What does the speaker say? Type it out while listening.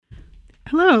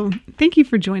Hello. Thank you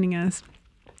for joining us.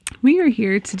 We are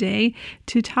here today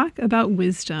to talk about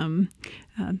wisdom,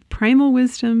 primal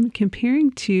wisdom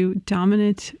comparing to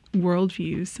dominant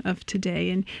worldviews of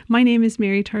today. And my name is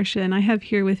Mary Darcia, and I have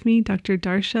here with me Dr.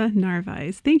 Darcia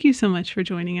Narvaez. Thank you so much for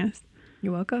joining us.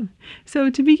 You're welcome. So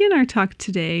to begin our talk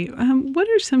today, what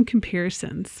are some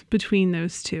comparisons between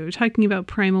those two, talking about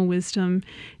primal wisdom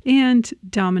and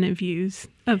dominant views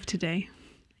of today?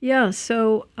 Yeah,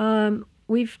 so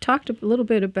we've talked a little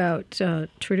bit about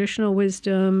traditional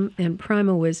wisdom and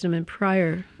primal wisdom in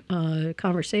prior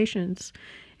conversations.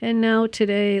 And now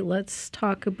today, let's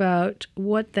talk about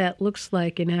what that looks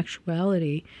like in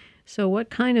actuality. So what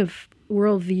kind of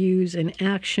worldviews and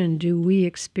action do we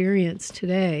experience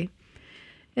today?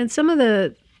 And some of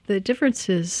the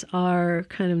differences are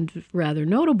kind of rather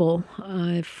notable.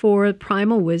 For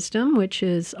primal wisdom, which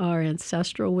is our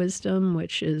ancestral wisdom,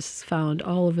 which is found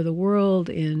all over the world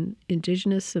in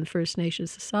Indigenous and First Nation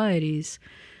societies,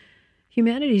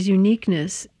 humanity's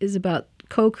uniqueness is about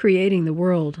co-creating the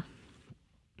world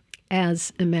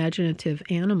as imaginative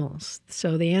animals.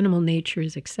 So the animal nature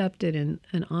is accepted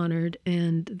and honored,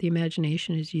 and the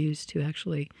imagination is used to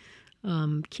actually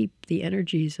keep the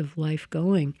energies of life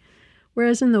going.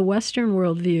 Whereas in the Western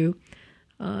worldview,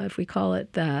 if we call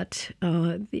it that,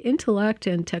 the intellect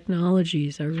and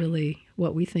technologies are really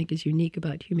what we think is unique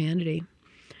about humanity.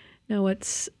 Now,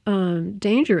 what's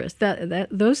dangerous, that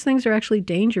those things are actually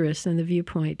dangerous in the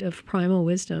viewpoint of primal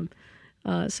wisdom.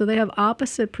 So they have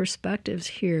opposite perspectives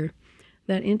here.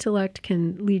 That intellect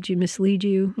can mislead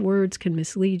you, words can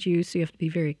mislead you, so you have to be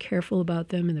very careful about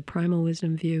them in the primal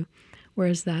wisdom view.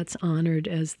 Whereas that's honored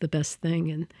as the best thing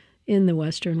in the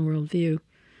Western worldview.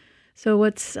 So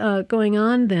what's going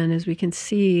on then is we can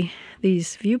see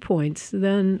these viewpoints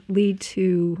then lead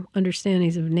to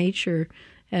understandings of nature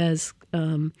as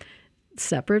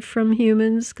separate from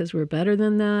humans, because we're better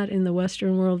than that in the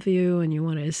Western worldview, and you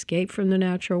want to escape from the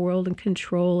natural world and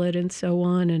control it and so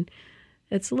on. And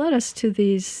it's led us to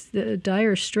the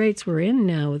dire straits we're in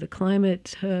now with the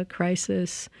climate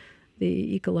crisis,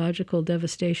 the ecological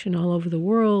devastation all over the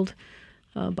world,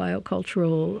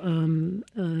 biocultural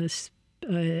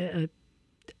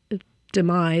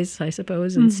demise, I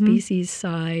suppose, and species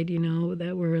side,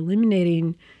 that we're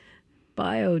eliminating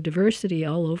biodiversity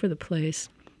all over the place,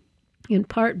 in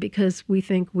part because we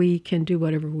think we can do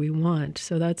whatever we want.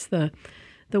 So that's the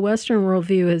Western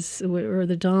worldview or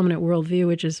the dominant worldview,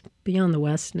 which is beyond the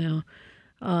West now,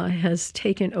 has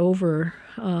taken over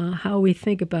how we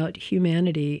think about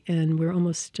humanity, and we're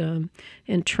almost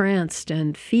entranced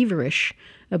and feverish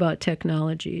about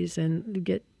technologies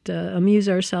and amuse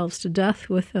ourselves to death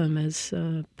with them, as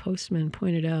Postman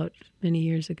pointed out many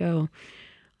years ago.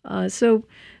 So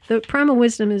the primal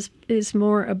wisdom is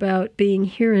more about being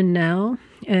here and now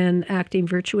and acting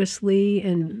virtuously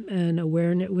and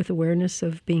awareness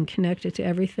of being connected to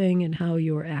everything and how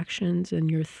your actions and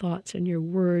your thoughts and your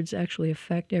words actually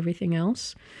affect everything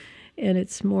else. And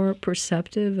it's more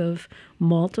perceptive of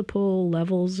multiple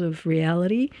levels of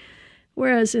reality.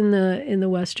 Whereas in the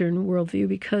Western worldview,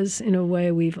 because in a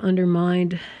way we've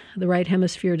undermined the right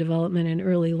hemisphere development in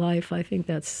early life, I think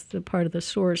that's the part of the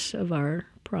source of our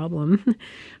problem,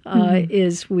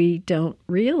 is we don't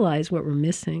realize what we're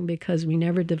missing because we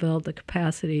never developed the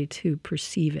capacity to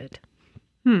perceive it.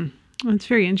 Well, it's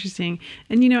very interesting.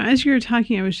 And, as you were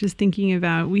talking, I was just thinking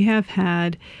about, we have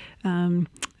had an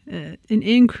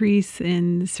increase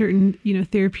in certain,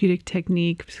 therapeutic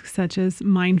techniques such as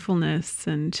mindfulness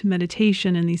and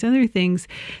meditation and these other things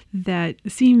that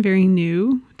seem very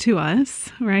new to us,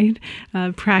 right?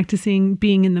 Practicing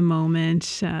being in the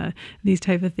moment, these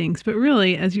type of things. But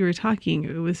really, as you were talking,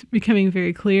 it was becoming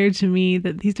very clear to me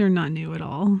that these are not new at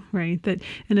all, right? That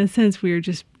in a sense, we are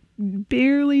just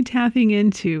barely tapping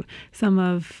into some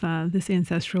of this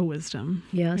ancestral wisdom.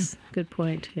 Yes, good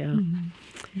point. Yeah. Mm-hmm.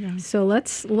 Yeah. So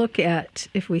let's look at,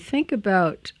 if we think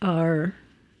about our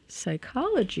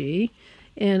psychology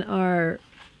and our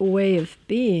way of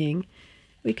being,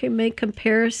 we can make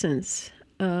comparisons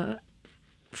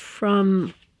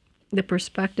from the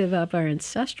perspective of our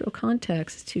ancestral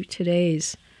context to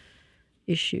today's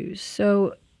issues.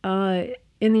 So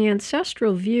in the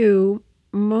ancestral view,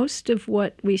 most of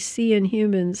what we see in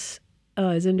humans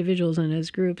as individuals and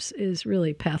as groups is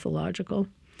really pathological.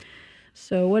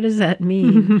 So what does that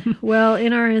mean? Well,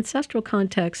 in our ancestral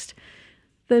context,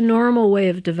 the normal way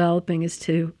of developing is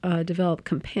to develop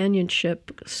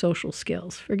companionship, social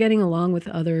skills, for getting along with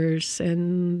others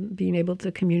and being able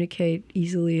to communicate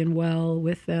easily and well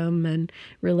with them and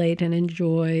relate and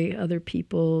enjoy other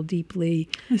people deeply.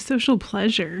 A social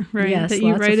pleasure, right? Yes, that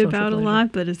you lots of write social about pleasure. a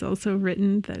lot, but is also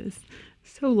written, that is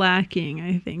so lacking,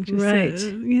 I think. Just Right.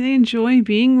 They enjoy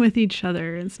being with each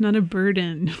other. It's not a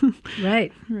burden.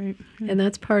 Right. Right. And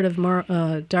that's part of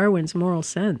Darwin's moral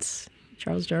sense.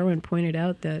 Charles Darwin pointed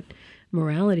out that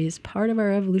morality is part of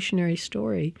our evolutionary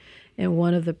story, and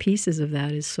one of the pieces of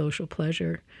that is social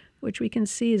pleasure, which we can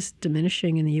see is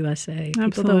diminishing in the USA. People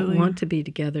Absolutely. don't want to be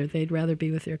together. They'd rather be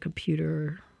with their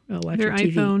computer or watch Their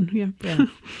TV. iPhone, Yeah.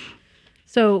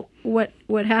 So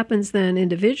what happens then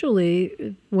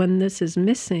individually when this is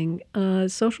missing,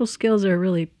 social skills are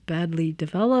really badly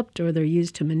developed, or they're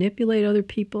used to manipulate other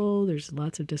people. There's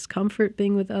lots of discomfort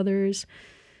being with others.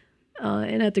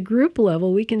 And at the group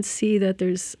level, we can see that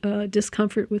there's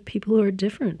discomfort with people who are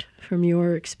different from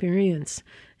your experience.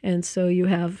 And so you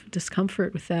have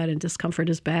discomfort with that, and discomfort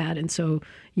is bad. And so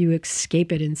you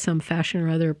escape it in some fashion or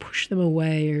other, push them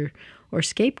away, or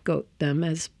scapegoat them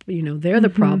as, they're the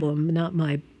problem, not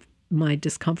my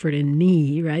discomfort in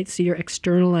me, right? So you're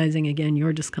externalizing, again,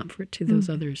 your discomfort to those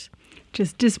others.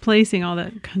 Just displacing all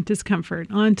that discomfort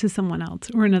onto someone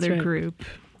else or another group.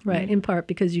 Right, in part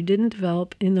because you didn't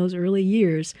develop in those early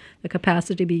years the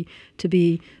capacity to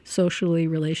be socially,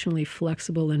 relationally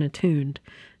flexible and attuned.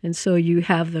 And so you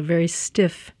have the very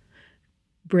stiff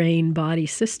brain-body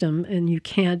system, and you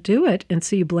can't do it. And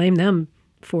so you blame them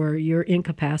for your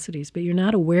incapacities, but you're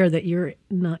not aware that you're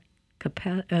not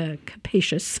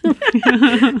capacious.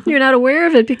 You're not aware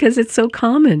of it because it's so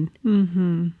common.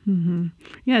 Mm-hmm, mm-hmm.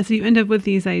 Yeah, so you end up with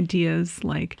these ideas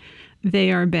like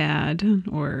they are bad,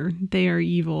 or they are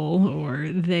evil, or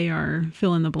they are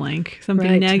fill in the blank,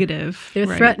 something negative. They're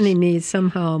threatening me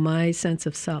somehow, my sense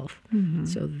of self. Mm-hmm.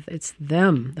 So it's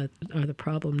them that are the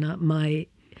problem, not my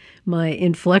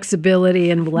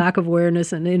inflexibility and lack of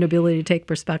awareness and inability to take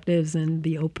perspectives and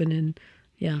be open and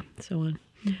so on.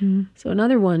 Mm-hmm. So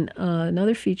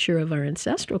another feature of our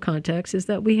ancestral context is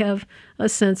that we have a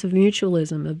sense of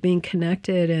mutualism, of being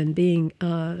connected and being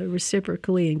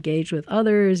reciprocally engaged with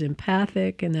others,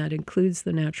 empathic, and that includes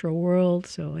the natural world,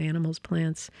 so animals,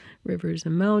 plants, rivers,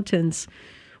 and mountains.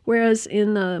 Whereas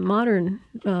in the modern,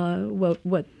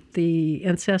 what the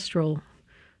ancestral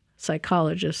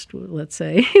psychologist, let's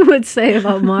say, would say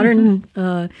about modern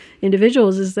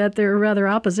individuals is that they're rather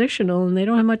oppositional and they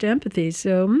don't have much empathy.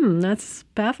 So that's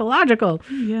pathological.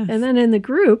 Yes. And then in the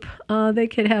group, they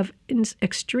could have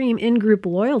extreme in-group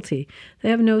loyalty. They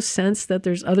have no sense that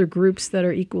there's other groups that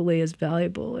are equally as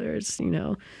valuable or as,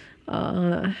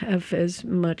 have as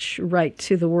much right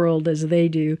to the world as they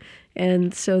do.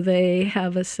 And so they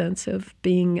have a sense of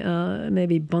being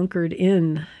maybe bunkered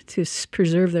in to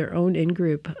preserve their own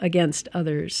in-group against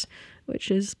others,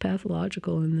 which is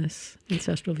pathological in this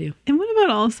ancestral view. And what about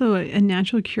also a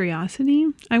natural curiosity?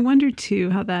 I wonder, too,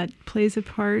 how that plays a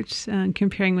part,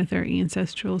 comparing with our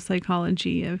ancestral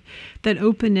psychology of that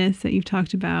openness that you've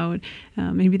talked about,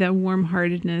 maybe that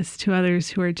warm-heartedness to others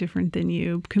who are different than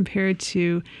you, compared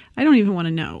to, I don't even want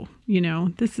to know.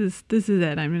 This is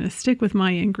it. I'm going to stick with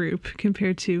my in-group,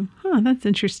 compared to, that's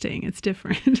interesting. It's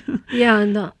different. Yeah,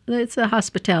 and it's a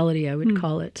hospitality, I would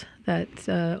call it, that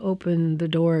open the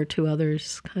door to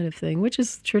others kind of thing, which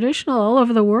is traditional all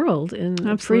over the world in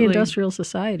pre-industrial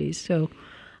societies. So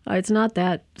it's not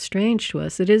that strange to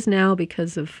us. It is now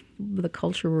because of the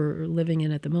culture we're living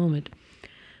in at the moment.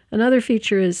 Another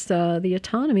feature is the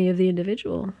autonomy of the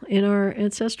individual. In our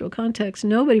ancestral context,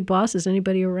 nobody bosses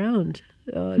anybody around.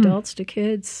 Adults to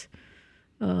kids,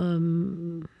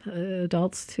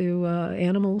 adults to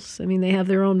animals. I mean, they have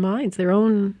their own minds, their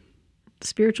own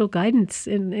spiritual guidance,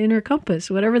 inner compass,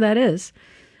 whatever that is.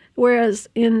 Whereas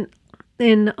in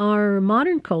our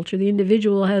modern culture, the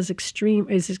individual is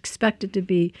expected to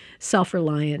be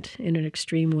self-reliant in an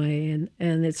extreme way,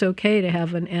 and it's okay to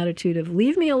have an attitude of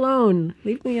leave me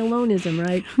aloneism,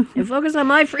 right? And focus on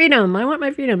my freedom. I want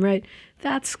my freedom, right?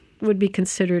 That's would be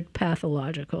considered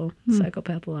pathological,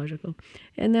 psychopathological.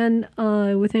 And then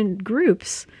within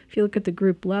groups, if you look at the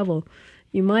group level,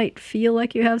 you might feel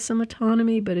like you have some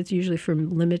autonomy, but it's usually from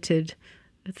limited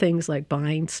things like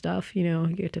buying stuff.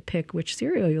 You get to pick which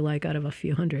cereal you like out of a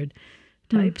few hundred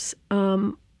types.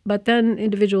 But then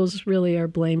individuals really are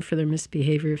blamed for their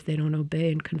misbehavior if they don't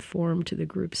obey and conform to the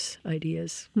group's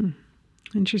ideas.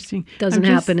 Interesting. Doesn't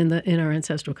happen in our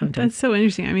ancestral context. That's so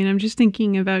interesting. I mean, I'm just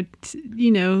thinking about,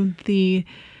 the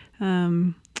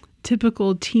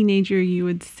typical teenager you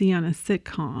would see on a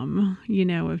sitcom,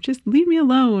 of just leave me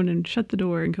alone and shut the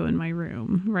door and go in my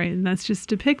room, right? And that's just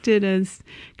depicted as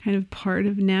kind of part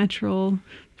of the natural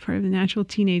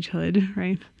teenagehood,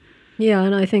 right? Yeah,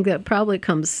 and I think that probably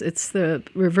it's the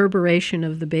reverberation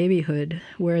of the babyhood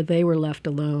where they were left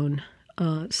alone.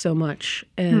 so much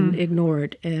and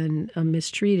ignored and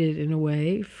mistreated in a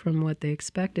way from what they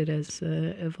expected as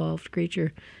an evolved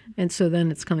creature. And so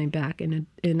then it's coming back in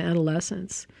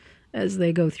adolescence as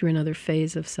they go through another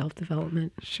phase of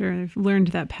self-development. Sure, they've learned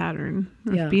that pattern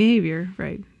of Yeah. behavior,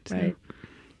 right? So, Right.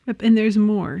 Yep, and there's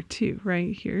more too,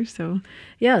 right here. So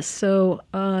Yes. So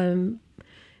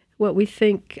what we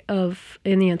think of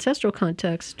in the ancestral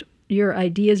context, your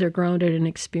ideas are grounded in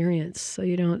experience. So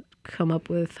you don't come up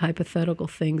with hypothetical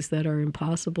things that are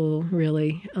impossible,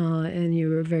 really, and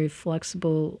you are very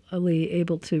flexibly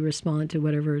able to respond to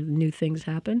whatever new things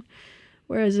happen.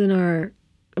 Whereas in our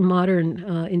modern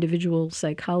individual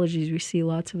psychologies, we see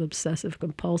lots of obsessive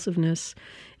compulsiveness,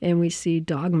 and we see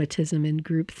dogmatism in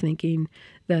group thinking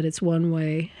that it's one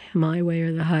way, my way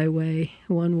or the highway,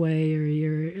 one way or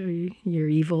you're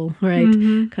evil, right?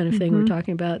 Kind of thing we're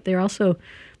talking about. They're also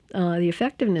the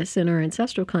effectiveness in our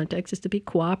ancestral context is to be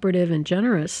cooperative and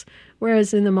generous,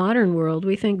 whereas in the modern world,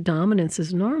 we think dominance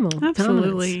is normal.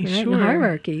 absolutely, Dominance, right? sure, And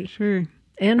hierarchy. sure.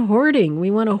 And hoarding. We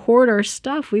want to hoard our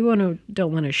stuff. We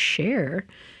don't want to share.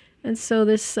 And so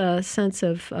this sense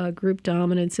of group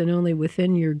dominance and only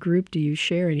within your group do you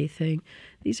share anything,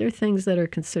 these are things that are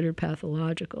considered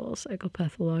pathological,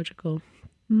 psychopathological.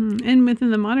 And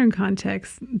within the modern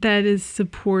context, that is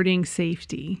supporting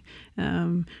safety,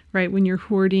 right? When you're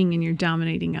hoarding and you're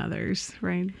dominating others,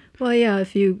 right? Well, yeah,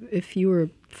 if you were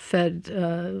fed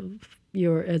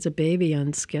as a baby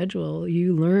on schedule,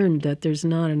 you learned that there's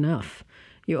not enough.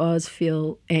 You always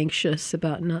feel anxious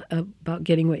about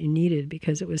getting what you needed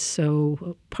because it was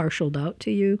so partialed out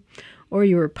to you, or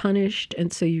you were punished,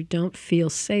 and so you don't feel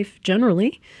safe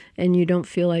generally, and you don't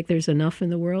feel like there's enough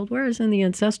in the world. Whereas in the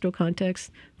ancestral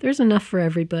context, there's enough for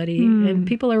everybody, and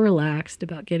people are relaxed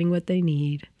about getting what they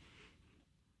need.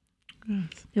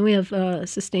 Yes. And we have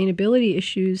sustainability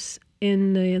issues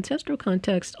in the ancestral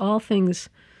context. All things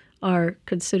are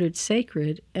considered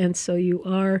sacred, and so you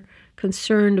are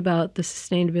concerned about the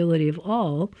sustainability of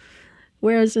all.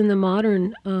 Whereas in the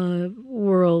modern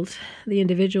world, the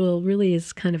individual really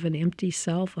is kind of an empty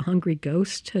self, a hungry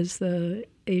ghost, as the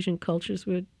Asian cultures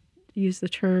would use the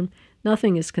term.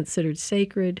 Nothing is considered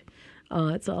sacred.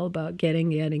 It's all about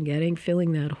getting,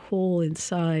 filling that hole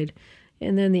inside.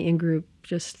 And then the in-group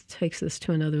just takes this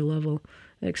to another level,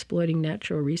 exploiting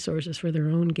natural resources for their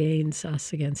own gains,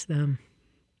 us against them.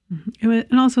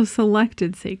 And also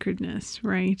selected sacredness,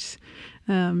 right?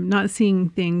 Not seeing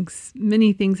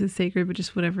many things as sacred, but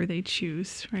just whatever they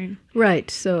choose, right? Right.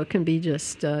 So it can be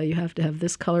just you have to have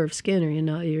this color of skin, or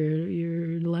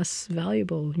you're less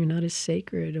valuable. You're not as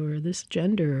sacred, or this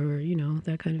gender, or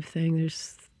that kind of thing.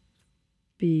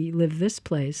 Live this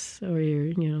place, or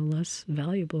you're less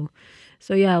valuable.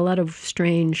 So yeah, a lot of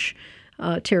strange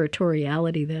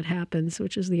territoriality that happens,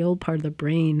 which is the old part of the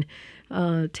brain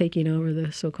taking over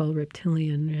the so-called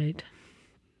reptilian, right?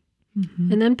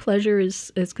 And then pleasure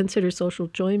is considered social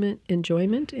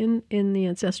enjoyment in the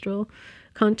ancestral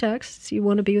contexts. You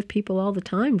want to be with people all the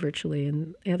time, virtually.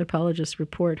 And anthropologists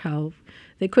report how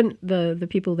they couldn't, the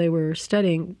people they were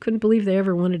studying couldn't believe they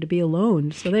ever wanted to be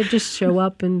alone. So they'd just show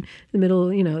up in the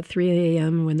middle, 3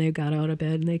 a.m. when they got out of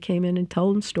bed, and they came in and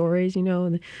told them stories, and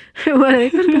they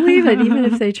couldn't believe it, even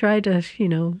if they tried to,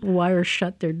 wire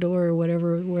shut their door or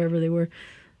whatever, wherever they were.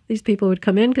 These people would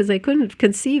come in because they couldn't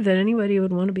conceive that anybody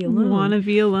would want to be alone. Want to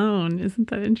be alone. Isn't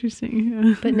that interesting?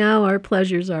 Yeah. But now our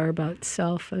pleasures are about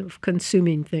self, of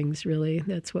consuming things, really.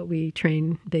 That's what we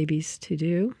train babies to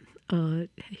do.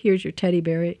 Here's your teddy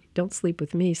bear. Don't sleep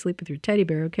with me. Sleep with your teddy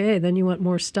bear. Okay, then you want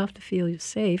more stuff to feel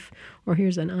safe. Or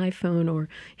here's an iPhone. Or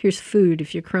here's food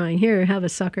if you're crying. Here, have a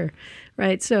sucker.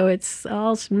 Right? So it's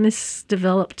all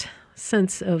misdeveloped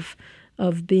sense of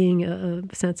being a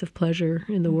sense of pleasure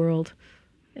in the world.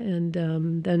 And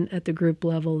then at the group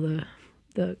level,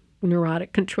 the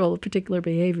neurotic control of particular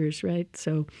behaviors, right?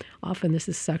 So often this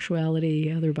is sexuality,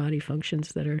 other body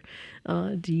functions that are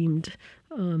deemed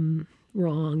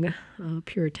wrong,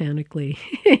 puritanically,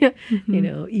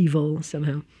 evil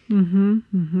somehow.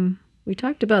 We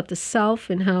talked about the self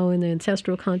and how in the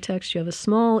ancestral context you have a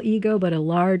small ego but a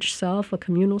large self, a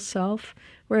communal self.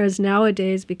 Whereas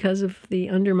nowadays, because of the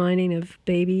undermining of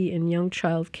baby and young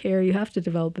child care, you have to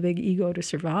develop a big ego to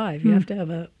survive. You have to have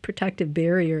a protective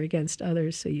barrier against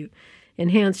others. So you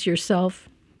enhance yourself,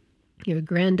 you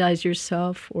aggrandize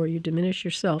yourself, or you diminish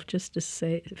yourself just to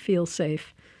feel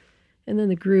safe. And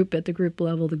then at the group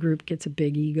level, the group gets a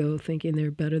big ego, thinking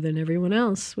they're better than everyone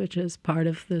else, which is part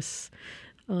of this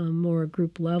more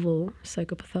group level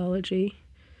psychopathology.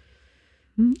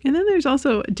 And then there's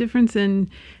also a difference in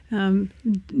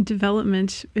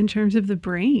development in terms of the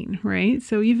brain, right?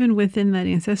 So even within that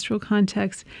ancestral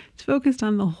context, it's focused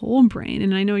on the whole brain.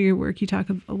 And I know your work, you talk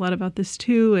a lot about this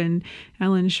too, and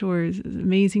Alan Shore's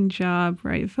amazing job,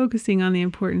 right? Focusing on the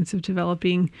importance of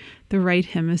developing the right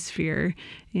hemisphere.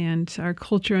 And our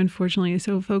culture, unfortunately, is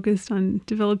so focused on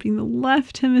developing the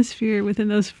left hemisphere within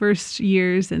those first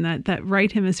years, and that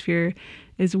right hemisphere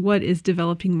is what is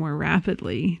developing more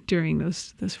rapidly during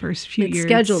those first few years. It's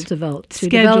scheduled to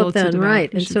develop then,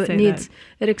 right? And so it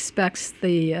expects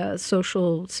the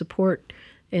social support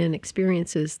and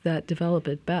experiences that develop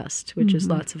it best, which is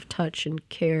lots of touch and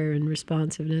care and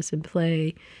responsiveness and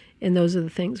play. And those are the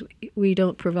things we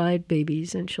don't provide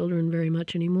babies and children very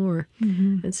much anymore.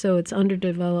 And so it's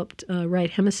underdeveloped right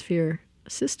hemisphere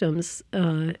systems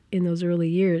in those early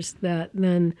years that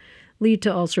then lead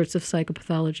to all sorts of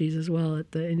psychopathologies as well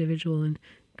at the individual and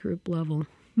group level.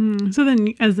 So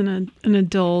then as an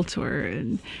adult or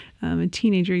a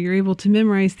teenager, you're able to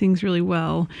memorize things really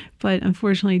well, but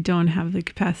unfortunately don't have the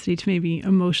capacity to maybe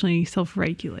emotionally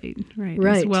self-regulate, right?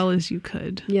 As well as you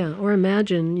could. Yeah, or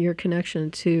imagine your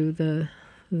connection to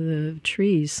the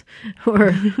trees,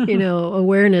 or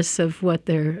awareness of what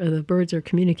the birds are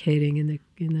communicating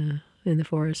in the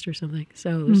forest or something.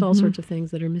 So there's all sorts of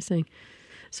things that are missing.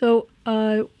 So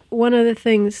one of the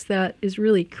things that is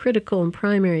really critical and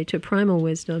primary to primal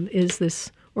wisdom is this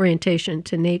orientation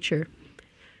to nature.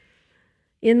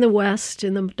 In the West,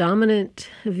 in the dominant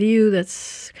view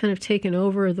that's kind of taken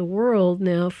over the world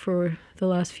now for the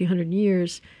last few hundred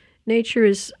years, nature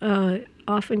is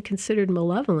often considered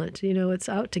malevolent. It's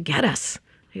out to get us.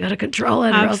 You got to control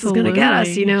it, or else it's going to get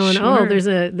us. And sure. There's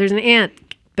an ant,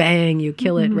 bang, you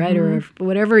kill it, right? Or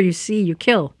whatever you see, you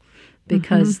kill.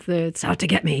 Because it's out to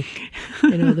get me,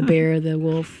 the bear, the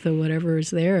wolf, the whatever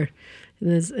is there.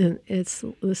 And it's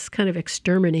this kind of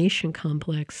extermination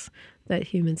complex that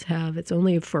humans have. It's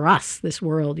only for us, this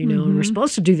world, and we're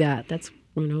supposed to do that. That's,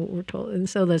 we're told. And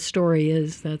so the story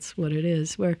is, that's what it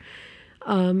is. Where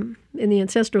in the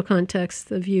ancestral context,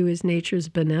 the view is nature's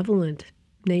benevolent.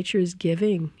 Nature is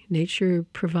giving. Nature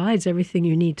provides everything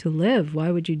you need to live.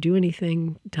 Why would you do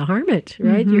anything to harm it,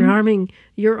 right? You're harming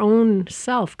your own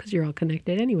self because you're all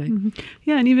connected anyway.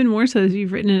 Yeah, and even more so, as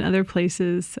you've written in other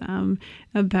places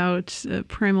about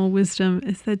primal wisdom,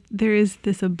 is that there is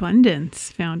this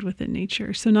abundance found within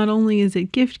nature. So not only is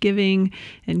it gift-giving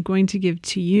and going to give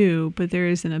to you, but there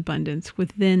is an abundance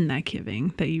within that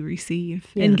giving that you receive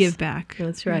and give back.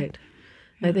 That's right.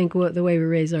 I think the way we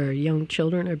raise our young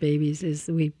children, our babies, is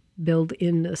we build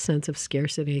in a sense of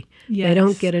scarcity. Yes. They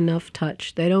don't get enough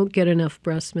touch. They don't get enough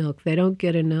breast milk. They don't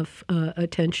get enough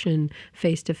attention,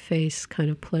 face-to-face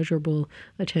kind of pleasurable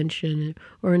attention,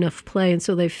 or enough play. And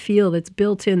so they feel that's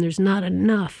built in, there's not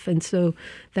enough. And so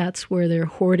that's where their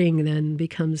hoarding then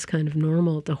becomes kind of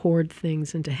normal, to hoard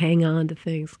things and to hang on to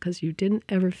things, because you didn't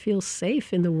ever feel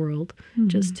safe in the world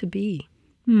just to be.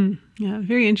 Yeah,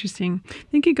 very interesting. I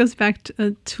think it goes back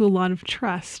to a lot of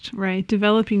trust, right?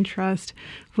 Developing trust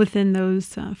within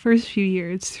those first few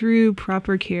years through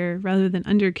proper care rather than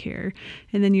undercare.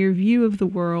 And then your view of the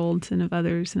world and of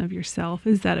others and of yourself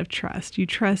is that of trust. You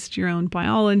trust your own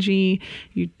biology,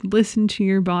 you listen to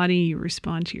your body, you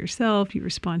respond to yourself, you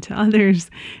respond to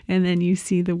others, and then you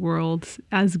see the world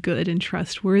as good and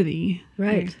trustworthy.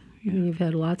 Right. Yeah. You've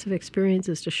had lots of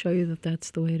experiences to show you that that's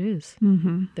the way it is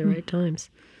at the right times.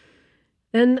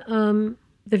 Then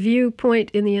the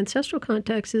viewpoint in the ancestral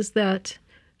context is that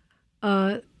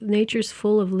nature's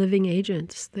full of living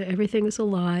agents. Everything is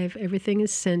alive, everything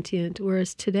is sentient,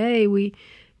 whereas today we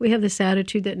have this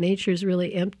attitude that nature is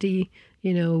really empty.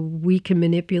 We can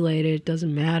manipulate it. It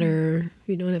doesn't matter.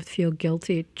 You don't have to feel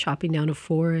guilty chopping down a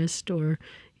forest or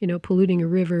polluting a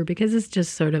river, because it's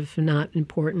just sort of not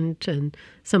important, and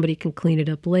somebody can clean it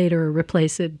up later or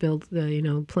replace it,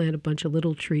 plant a bunch of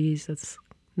little trees. That's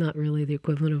not really the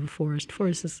equivalent of a forest.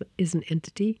 Forest is an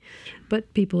entity,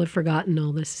 but people have forgotten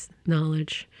all this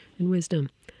knowledge and wisdom.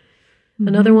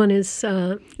 Another one is...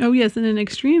 yes, and an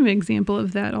extreme example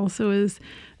of that also is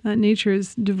nature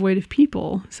is devoid of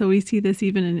people. So we see this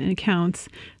even in accounts,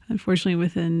 unfortunately,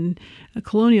 within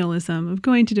colonialism, of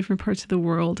going to different parts of the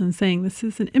world and saying this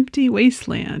is an empty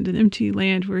wasteland, an empty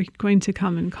land, we're going to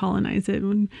come and colonize it.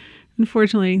 When,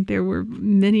 unfortunately, there were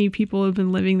many people who have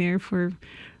been living there for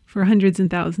hundreds and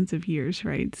thousands of years,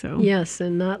 right? So yes,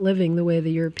 and not living the way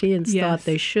the Europeans thought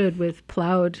they should, with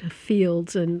plowed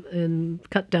fields and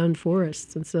cut down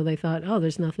forests. And so they thought, oh,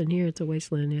 there's nothing here. It's a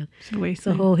wasteland. Yeah, it's a wasteland. It's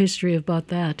a whole history about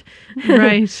that.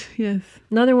 Right. Yes.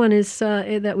 Another one is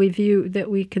that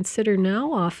we consider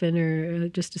now often, or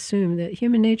just assume that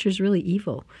human nature is really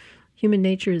evil. human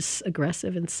nature is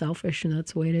aggressive and selfish, and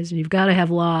that's the way it is. And you've got to have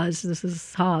laws. This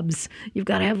is Hobbes. You've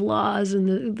got to have laws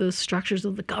and the structures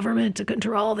of the government to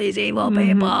control these evil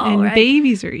people. And right?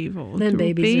 babies are evil. Then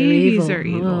babies are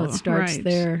evil. Oh, it starts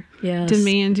there. Yes.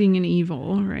 Demanding and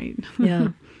evil, right? Yeah.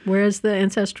 Whereas the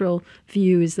ancestral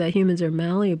view is that humans are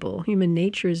malleable. Human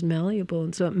nature is malleable.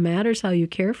 And so it matters how you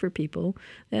care for people.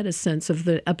 That is a sense of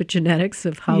the epigenetics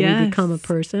of how we become a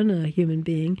person, a human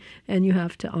being. And you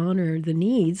have to honor the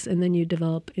needs, and then you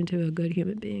develop into a good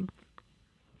human being.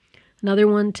 Another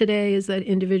one today is that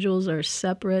individuals are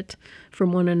separate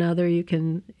from one another. You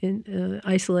can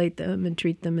isolate them and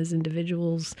treat them as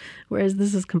individuals, whereas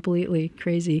this is completely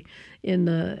crazy. In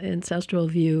the ancestral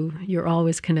view, you're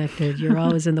always connected. You're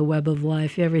always in the web of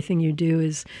life. Everything you do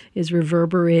is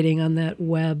reverberating on that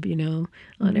web,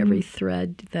 on every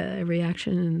thread, every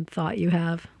action and thought you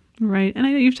have. Right. And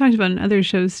I know you've talked about in other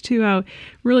shows, too, how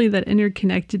really that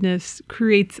interconnectedness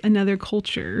creates another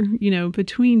culture,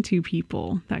 between two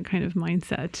people, that kind of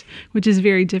mindset, which is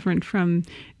very different from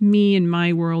me and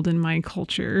my world and my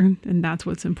culture. And that's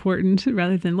what's important,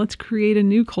 rather than let's create a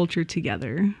new culture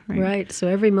together. Right. So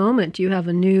every moment you have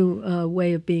a new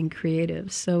way of being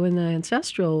creative. So in the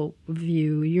ancestral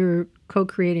view, you're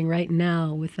co-creating right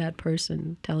now with that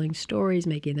person, telling stories,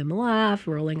 making them laugh,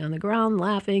 rolling on the ground,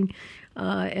 laughing.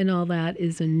 And all that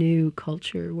is a new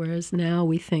culture, whereas now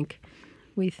we think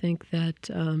that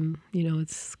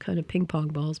it's kind of ping pong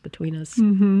balls between us.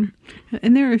 Mm-hmm.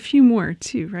 And there are a few more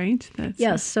too, right?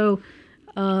 Yes. So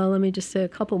let me just say a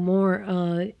couple more.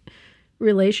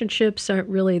 Relationships aren't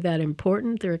really that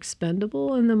important; they're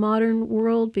expendable in the modern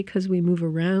world because we move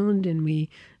around and we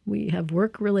have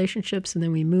work relationships, and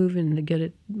then we move and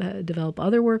develop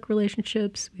other work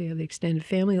relationships. We have the extended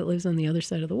family that lives on the other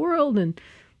side of the world, and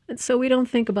so we don't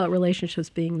think about relationships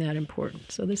being that important.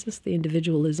 So this is the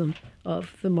individualism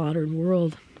of the modern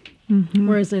world. Mm-hmm.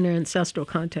 Whereas in our ancestral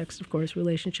context, of course,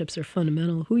 relationships are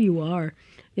fundamental. Who you are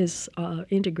is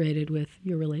integrated with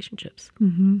your relationships.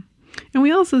 Mm-hmm. And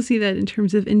we also see that in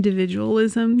terms of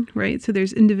individualism, right? So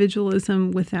there's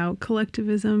individualism without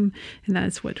collectivism, and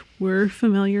that's what we're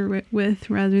familiar with,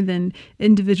 rather than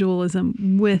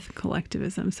individualism with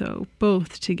collectivism. So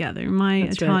both together.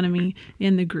 That's autonomy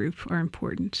and the group are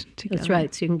important together. That's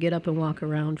right. So you can get up and walk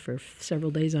around for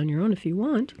several days on your own if you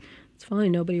want. It's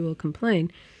fine. Nobody will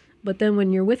complain. But then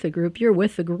when you're with a group, you're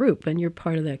with the group, and you're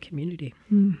part of that community.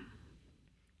 Mm.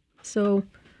 So...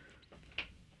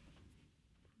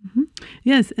 Mm-hmm.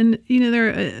 Yes, and there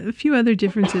are a few other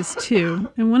differences too,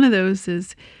 and one of those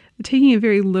is taking a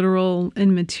very literal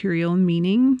and material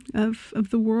meaning of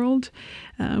the world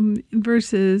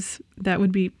versus that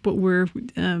would be what we're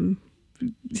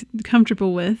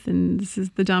comfortable with, and this is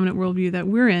the dominant worldview that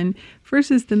we're in,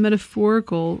 versus the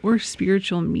metaphorical or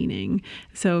spiritual meaning.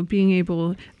 So being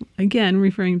able, again,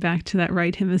 referring back to that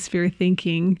right hemisphere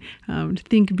thinking, to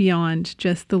think beyond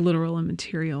just the literal and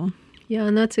material. Yeah,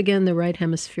 and that's, again, the right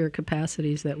hemisphere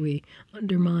capacities that we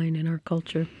undermine in our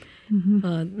culture. Mm-hmm.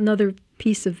 Another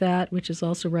piece of that, which is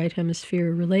also right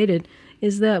hemisphere related,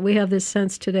 is that we have this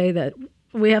sense today that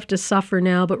we have to suffer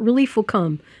now, but relief will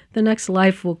come. The next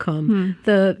life will come.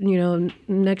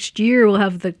 Next year we'll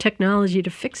have the technology to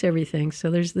fix everything.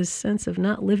 So there's this sense of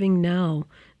not living now,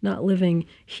 not living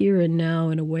here and now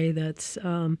in a way that's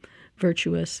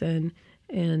virtuous and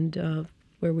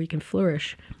where we can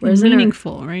flourish. Whereas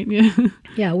meaningful, right? Yeah.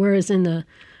 Yeah. Whereas in the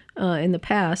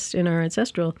past, in our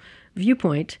ancestral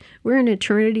viewpoint, we're in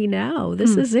eternity now.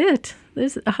 This is it.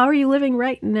 How are you living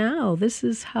right now? This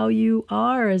is how you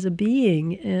are as a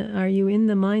being. Are you in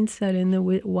the mindset, in the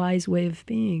wise way of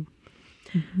being?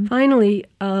 Mm-hmm. Finally,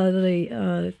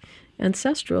 the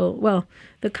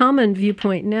the common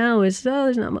viewpoint now is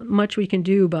there's not much we can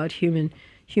do about human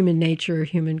nature,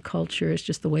 human culture. It's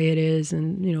just the way it is,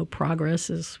 and progress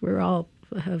is. We're all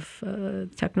have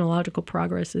technological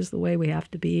progress is the way we have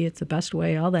to be. It's the best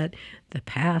way. All that the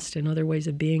past and other ways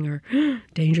of being are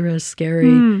dangerous,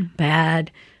 scary, bad.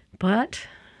 But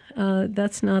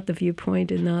that's not the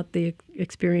viewpoint and not the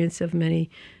experience of many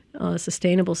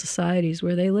sustainable societies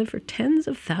where they live for tens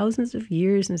of thousands of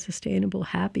years in sustainable,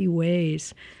 happy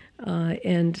ways.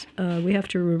 And we have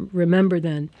to remember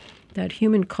then that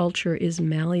human culture is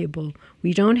malleable.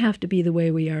 We don't have to be the way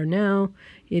we are now.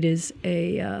 It is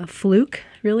a fluke,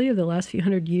 really, of the last few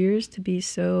hundred years to be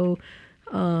so,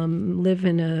 live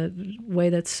in a way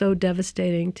that's so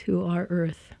devastating to our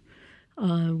earth.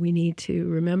 We need to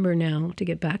remember now to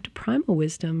get back to primal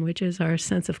wisdom, which is our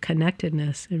sense of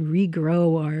connectedness, and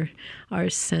regrow our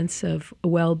sense of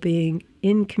well-being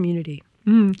in community.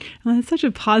 Well, that's such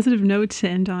a positive note to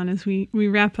end on as we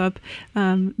wrap up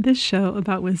this show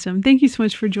about wisdom. Thank you so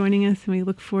much for joining us, and we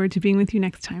look forward to being with you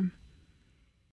next time.